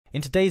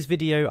In today's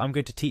video, I'm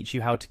going to teach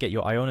you how to get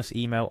your Ionos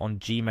email on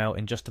Gmail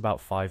in just about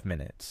 5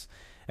 minutes.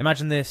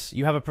 Imagine this,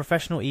 you have a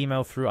professional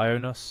email through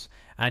Ionos,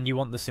 and you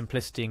want the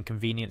simplicity and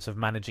convenience of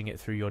managing it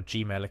through your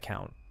Gmail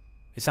account.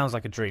 It sounds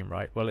like a dream,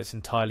 right? Well, it's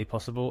entirely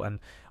possible, and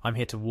I'm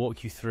here to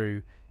walk you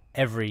through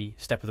every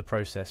step of the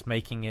process,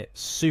 making it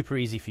super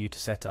easy for you to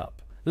set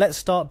up. Let's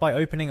start by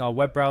opening our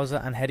web browser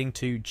and heading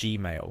to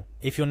Gmail.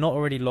 If you're not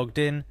already logged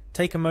in,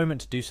 take a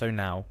moment to do so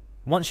now.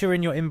 Once you're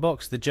in your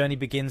inbox, the journey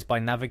begins by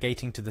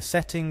navigating to the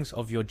settings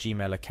of your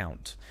Gmail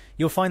account.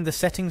 You'll find the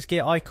settings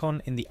gear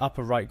icon in the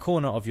upper right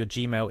corner of your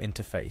Gmail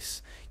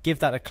interface. Give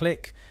that a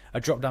click, a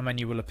drop-down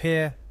menu will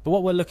appear, but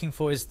what we're looking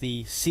for is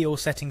the See All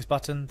Settings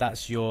button.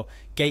 That's your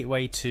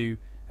gateway to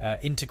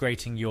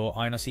integrating your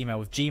Ionos email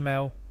with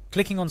Gmail.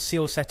 Clicking on See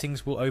All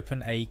Settings will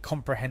open a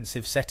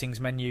comprehensive settings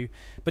menu,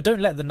 but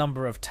don't let the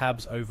number of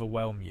tabs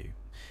overwhelm you.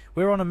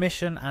 We're on a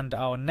mission, and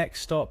our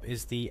next stop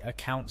is the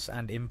Accounts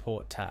and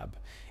Import tab.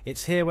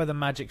 It's here where the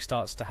magic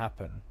starts to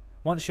happen.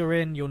 Once you're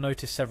in, you'll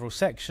notice several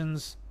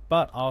sections,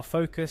 but our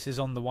focus is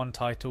on the one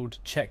titled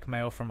Check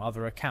Mail from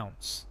Other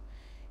Accounts.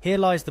 Here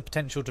lies the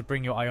potential to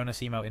bring your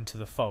Ionos email into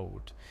the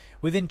fold.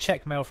 Within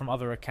Check Mail from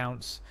Other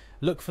Accounts,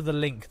 look for the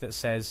link that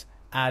says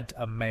Add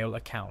a Mail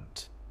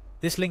Account.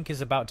 This link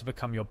is about to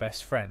become your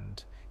best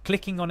friend.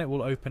 Clicking on it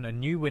will open a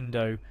new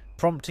window,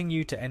 prompting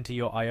you to enter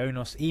your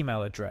Ionos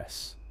email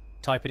address.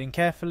 Type it in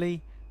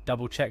carefully,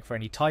 double check for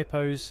any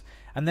typos,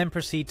 and then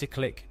proceed to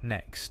click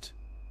Next.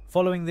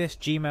 Following this,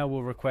 Gmail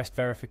will request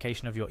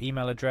verification of your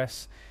email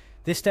address.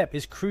 This step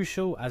is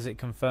crucial as it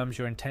confirms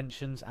your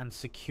intentions and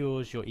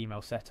secures your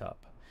email setup.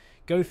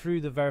 Go through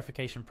the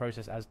verification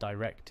process as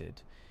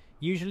directed.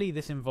 Usually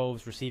this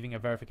involves receiving a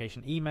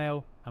verification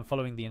email and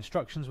following the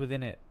instructions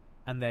within it,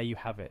 and there you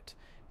have it.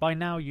 By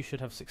now you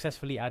should have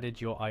successfully added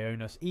your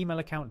Ionos email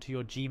account to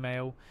your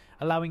Gmail,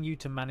 allowing you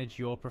to manage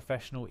your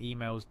professional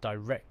emails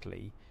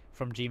directly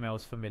from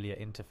Gmail's familiar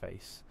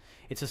interface.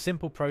 It's a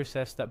simple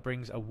process that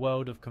brings a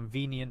world of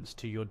convenience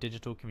to your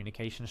digital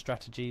communication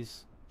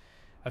strategies.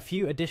 A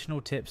few additional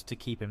tips to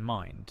keep in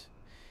mind.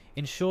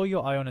 Ensure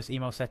your Ionos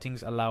email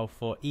settings allow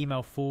for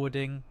email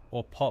forwarding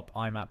or POP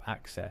IMAP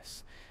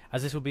access,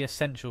 as this will be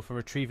essential for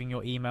retrieving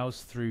your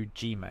emails through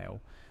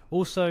Gmail.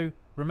 Also,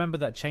 remember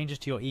that changes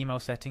to your email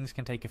settings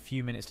can take a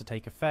few minutes to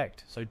take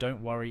effect, so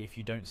don't worry if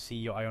you don't see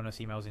your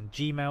Ionos emails in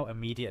Gmail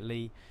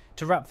immediately.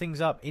 To wrap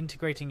things up,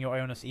 integrating your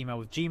Ionos email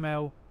with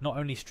Gmail not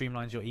only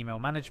streamlines your email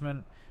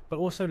management, but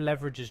also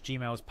leverages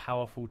Gmail's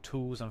powerful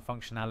tools and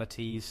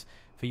functionalities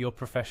for your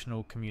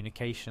professional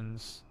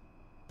communications.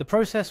 The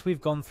process we've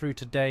gone through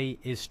today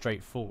is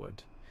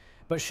straightforward,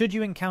 but should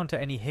you encounter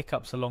any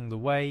hiccups along the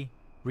way,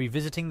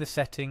 revisiting the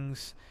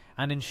settings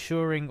and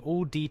ensuring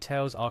all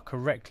details are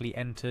correctly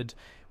entered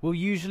will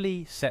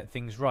usually set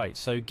things right.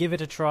 So give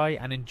it a try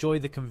and enjoy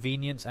the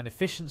convenience and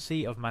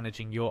efficiency of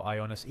managing your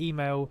Ionos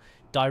email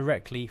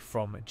directly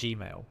from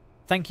Gmail.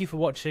 Thank you for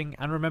watching,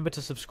 and remember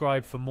to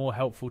subscribe for more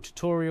helpful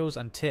tutorials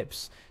and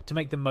tips to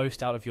make the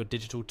most out of your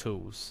digital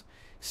tools.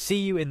 See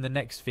you in the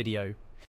next video.